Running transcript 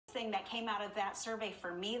thing that came out of that survey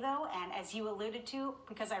for me, though, and as you alluded to,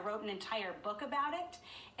 because I wrote an entire book about it,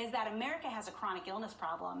 is that America has a chronic illness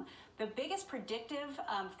problem. The biggest predictive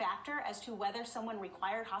factor as to whether someone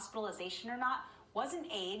required hospitalization or not wasn't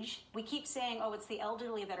age. We keep saying, oh, it's the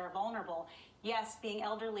elderly that are vulnerable. Yes, being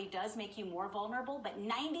elderly does make you more vulnerable, but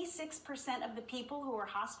 96% of the people who were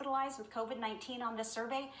hospitalized with COVID-19 on this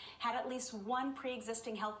survey had at least one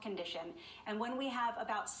pre-existing health condition. And when we have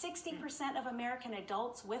about 60% of American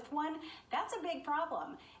adults with one, that's a big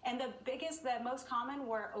problem. And the most common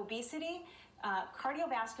were obesity,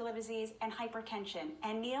 cardiovascular disease, and hypertension.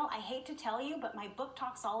 And Neil, I hate to tell you, but my book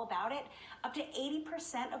talks all about it. Up to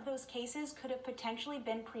 80% of those cases could have potentially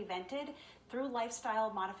been prevented through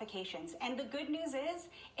lifestyle modifications. And the good news is,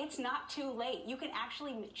 it's not too late. You can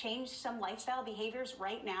actually change some lifestyle behaviors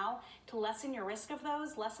right now to lessen your risk of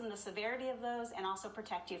those, lessen the severity of those, and also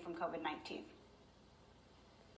protect you from COVID-19.